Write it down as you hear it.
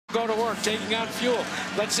Go to work, taking out fuel.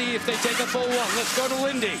 Let's see if they take a full one. Let's go to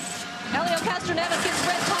Lindy. Elio Castroneves gets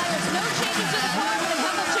red tires. No changes to the car, but a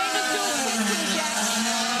couple changes to his pit crew, Jack.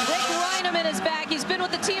 Rick Reineman is back. He's been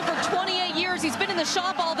with the team for 28 years. He's been in the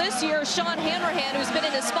shop all this year. Sean Hanrahan, who's been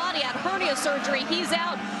in his spot, he had hernia surgery. He's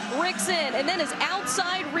out. Rick's in. And then his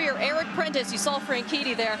outside rear, Eric Prentice. You saw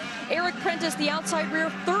Franchitti there. Eric Prentice, the outside rear,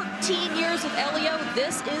 13 years with Elio.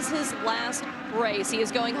 This is his last race. He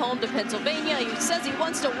is going home to Pennsylvania. He says he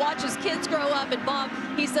wants to watch his kids grow up. And Bob,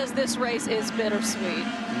 he says this race is bittersweet.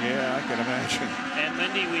 Yeah, I can imagine. And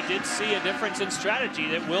Lindy, we did see a difference in strategy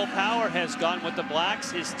that Will Power has gone with the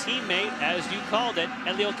blacks. His teammate, as you called it,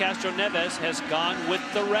 Elio Castroneves, has gone with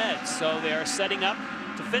the reds. So they are setting up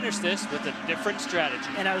to finish this with a different strategy.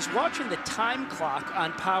 And I was watching the time clock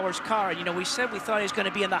on Power's car. You know, we said we thought he was going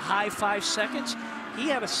to be in the high 5 seconds. He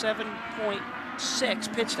had a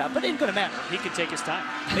 7.6 pit stop, but it ain't going to matter. He could take his time.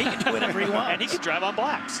 He can do whatever he wants. And he could drive on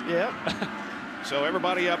blacks. Yeah. So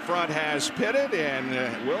everybody up front has pitted,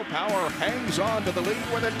 and Will Power hangs on to the lead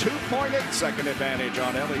with a 2.8-second advantage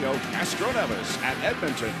on Elio Castroneves at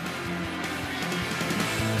Edmonton.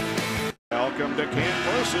 Welcome to Camp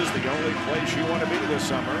Versus, the only place you want to be this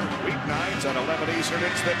summer. Weeknights at 11 Eastern,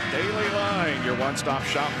 it's the Daily Line, your one-stop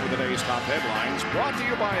shop for the day's top headlines. Brought to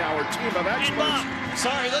you by our team of experts.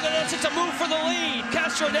 Sorry, look at this. It's a move for the lead.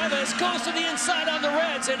 Castroneves goes to the inside on the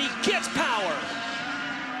reds, and he gets Power.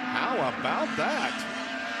 How about that?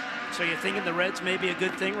 So you're thinking the Reds may be a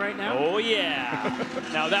good thing right now? Oh, yeah.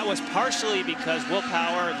 Now, that was partially because Will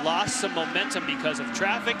Power lost some momentum because of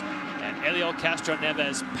traffic, and Elio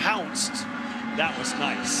Castroneves pounced. That was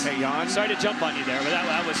nice. Hey, Jan. Sorry to jump on you there, but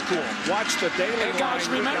that was cool. Watch the Daily Line. Guys,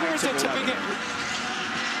 remember at the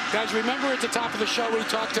remember at the top of the show we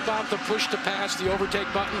talked about the push to pass, the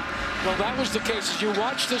overtake button? Well, that was the case. As you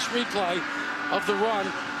watch this replay of the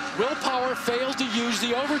run, Will Power failed to use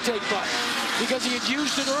the overtake button because he had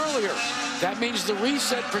used it earlier. That means the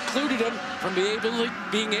reset precluded him from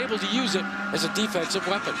being able to use it as a defensive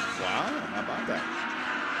weapon. Wow, how about that?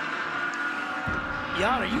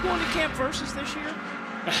 Jan, are you going to Camp Versus this year?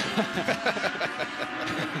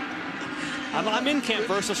 I'm in Camp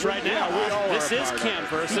Versus right now. This is Camp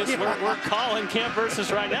Versus. We're calling Camp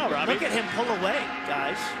Versus right now, Robbie. Look at him pull away,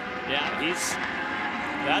 guys. Yeah,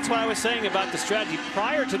 that's what I was saying about the strategy.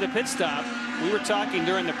 Prior to the pit stop, we were talking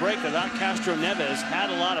during the break about Castroneves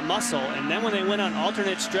had a lot of muscle, and then when they went on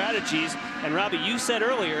alternate strategies, and Robbie, you said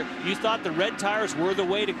earlier, you thought the red tires were the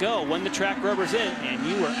way to go when the track rubber's in, and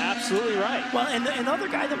you were absolutely right. Well, and the other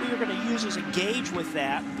guy that we were going to use as a gauge with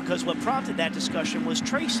that, because what prompted that discussion was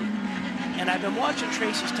Tracy. And I've been watching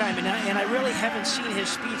Tracy's time, and I really haven't seen his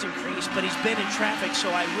speeds increase, but he's been in traffic,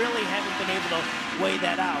 so I really haven't been able to weigh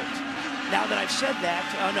that out. Now that I've said that,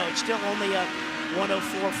 oh no, it's still only a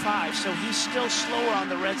 104.5, so he's still slower on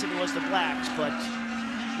the reds than he was the blacks, but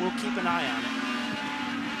we'll keep an eye on it.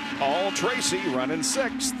 Paul Tracy running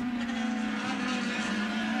 6th.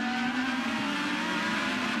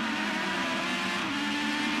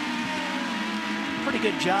 Pretty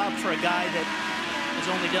good job for a guy that has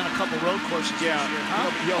only done a couple road courses this year. Huh?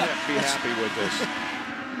 He'll have to be happy with this.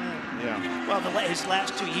 Yeah. Well, his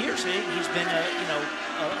last 2 years, he's been a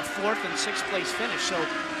 4th and 6th place finish. So,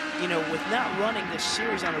 you know, with not running this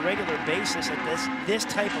series on a regular basis at this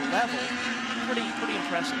type of level, pretty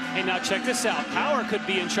impressive. Hey, now check this out. Power could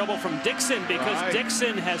be in trouble from Dixon because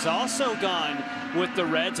Dixon has also gone with the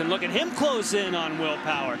Reds, and look at him close in on Will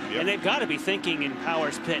Power. Yep. And they've got to be thinking in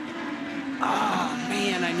Power's pit, oh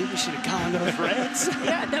man, I knew we should have gone those Reds.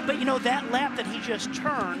 Yeah, but you know, that lap that he just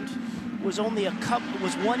turned was only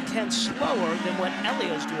was 1/10 slower than what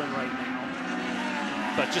Elio's doing right now.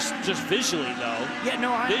 But just visually though,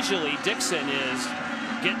 visually Dixon is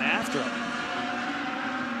getting after him.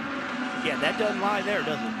 Yeah, that doesn't lie there,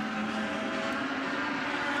 does it?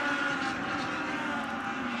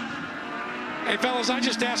 Hey, fellas, I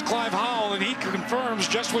just asked Clive Howell, and he confirms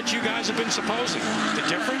just what you guys have been supposing. The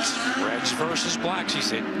difference? Reds versus blacks, he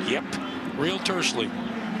said. Yep, real tersely.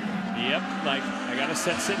 Yep, like I got a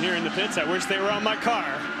set sitting here in the pits. I wish they were on my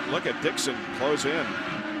car. Look at Dixon close in.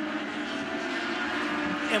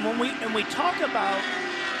 And when we talk about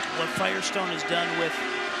what Firestone has done with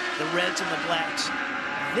the Reds and the blacks,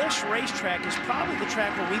 this racetrack is probably the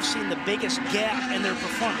track where we've seen the biggest gap in their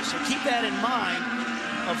performance. So keep that in mind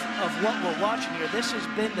of what we're watching here. This has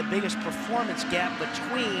been the biggest performance gap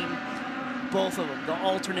between both of them, the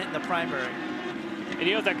alternate and the primary. And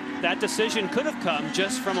you know, that decision could have come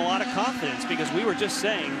just from a lot of confidence, because we were just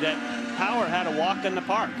saying that Power had a walk in the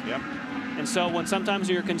park. Yep. And so when sometimes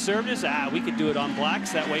you're conservatives, we could do it on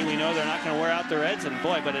blacks. That way we know they're not going to wear out the Reds. And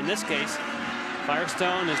boy, but in this case,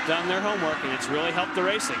 Firestone has done their homework, and it's really helped the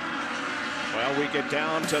racing. Well, we get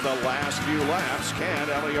down to the last few laps. Can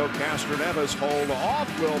Helio Castroneves hold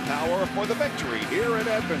off Will Power for the victory here at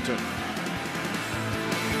Edmonton?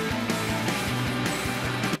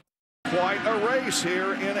 Quite a race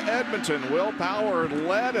here in Edmonton. Will Power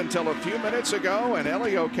led until a few minutes ago, and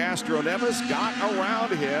Helio Castroneves got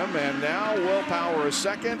around him, and now Will Power is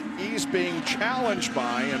second. He's being challenged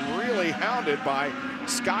by and really hounded by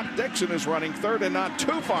Scott Dixon, who's running third and not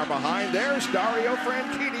too far behind. There's Dario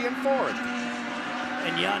Franchitti in fourth.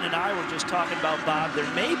 And Jan and I were just talking about, Bob, there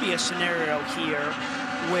may be a scenario here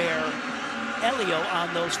where Helio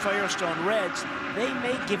on those Firestone Reds, they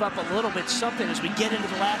may give up a little bit something as we get into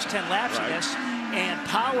the last 10 laps of this. And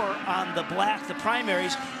Power on the black, the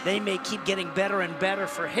primaries, they may keep getting better and better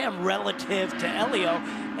for him relative to Helio,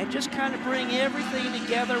 and just kind of bring everything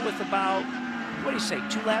together with about, what do you say,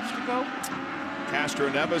 2 laps to go?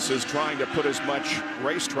 Castroneves is trying to put as much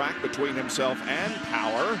racetrack between himself and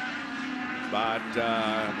Power. But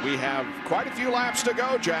we have quite a few laps to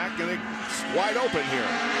go, Jack, and it's wide open here.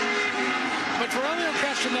 But for Helio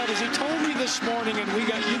Castroneves, he told me this morning, and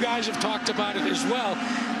you guys have talked about it as well,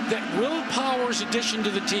 that Will Power's addition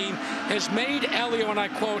to the team has made Helio, and I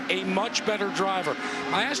quote, a much better driver.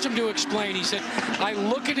 I asked him to explain. He said, I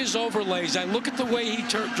look at his overlays. I look at the way he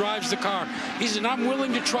drives the car. He said, I'm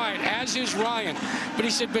willing to try it, as is Ryan. But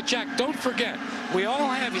he said, but Jack, don't forget, we all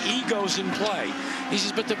have egos in play. He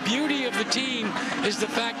says, but the beauty of the team is the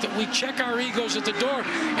fact that we check our egos at the door.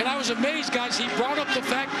 And I was amazed, guys. He brought up the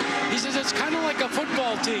fact, he says, it's kind of like a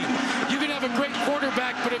football team. You can have a great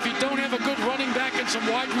quarterback, but if you don't have a good running back and some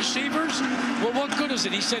wide receivers, well, what good is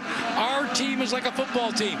it? He said, our team is like a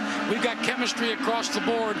football team. We've got chemistry across the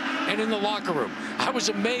board and in the locker room. I was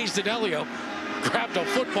amazed that Helio grabbed a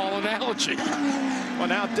football analogy. Well,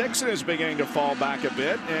 now Dixon is beginning to fall back a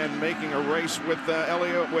bit and making a race with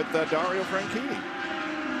Dario Franchitti.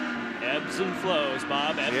 Ebbs and flows,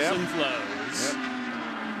 Bob. Ebbs and flows.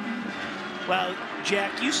 Well,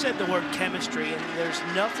 Jack, you said the word chemistry, and there's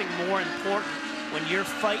nothing more important when you're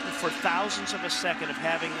fighting for thousandths of a second of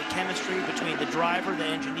having the chemistry between the driver, the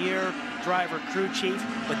engineer, driver, crew chief.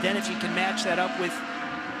 But then if you can match that up with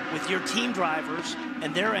your team drivers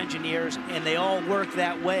and their engineers, and they all work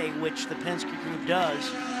that way, which the Penske group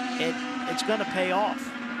does, it's going to pay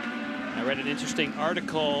off. I read an interesting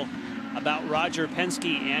article about Roger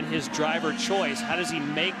Penske and his driver choice. How does he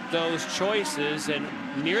make those choices? And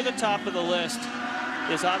near the top of the list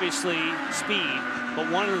is obviously speed,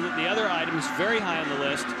 but one of the other items very high on the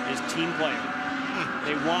list is team player.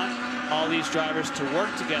 They want all these drivers to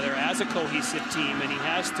work together as a cohesive team, and he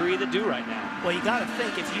has 3 that do right now. Well, you got to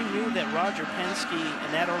think, if you knew that Roger Penske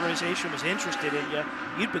and that organization was interested in you,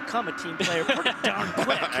 you'd become a team player pretty darn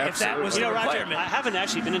quick if that was the requirement. Roger, I haven't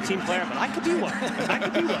actually been a team player, but I could be one. I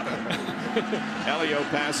could be one. Helio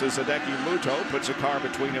passes Hideki Muto, puts a car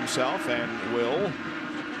between himself and Will.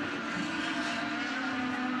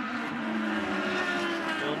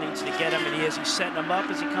 Will needs to get him, and he's setting him up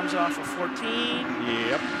as he comes off of 14.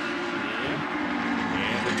 Yep.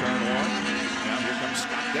 And the turn 1. Now here comes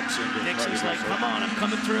Scott Dixon. Dixon's like, come on, I'm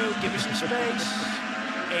coming through. Give me some space.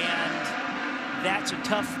 And that's a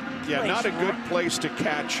tough place. Not a good place to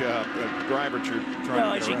catch a driver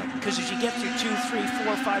trying to get around. Because as you get through 2, 3,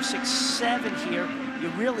 4, 5, 6, 7 here, you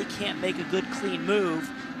really can't make a good clean move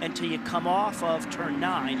until you come off of turn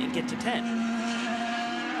 9 and get to 10.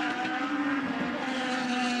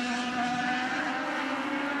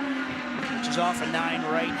 Which is off of 9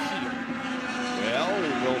 right here. Well,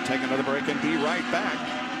 we'll take another break and be right back.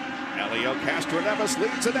 Helio Castroneves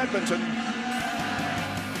leads in Edmonton.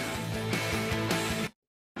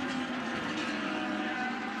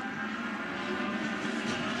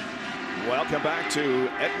 Welcome back to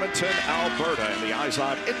Edmonton, Alberta in the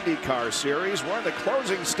IZOD IndyCar Series. We're in the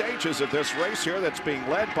closing stages of this race here that's being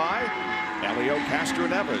led by Helio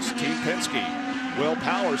Castroneves, Team Penske. Will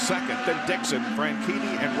Power second, then Dixon,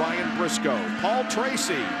 Franchitti, and Ryan Briscoe. Paul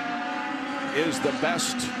Tracy is the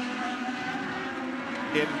best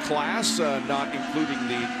in class, not including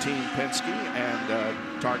the Team Penske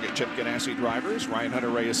and Target Chip Ganassi drivers. Ryan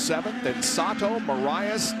Hunter-Reay is 7th, then Sato,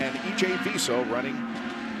 Marias, and E.J. Viso running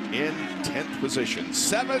in 10th position.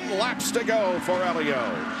 7 laps to go for Helio.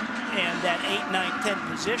 And that 8, 9, 10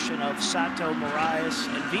 position of Sato, Marias,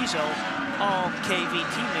 and Viso, all KV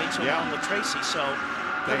teammates along with Tracy. So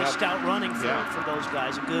pretty stout running for those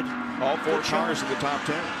guys. A good all 4 cars in the top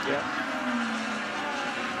 10.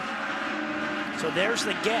 So there's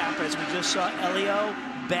the gap, as we just saw Helio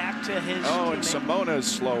back to his teammate. And Simona's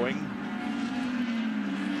slowing.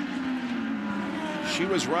 She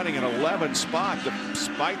was running an 11 spot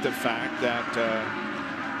despite the fact that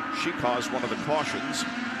she caused one of the cautions.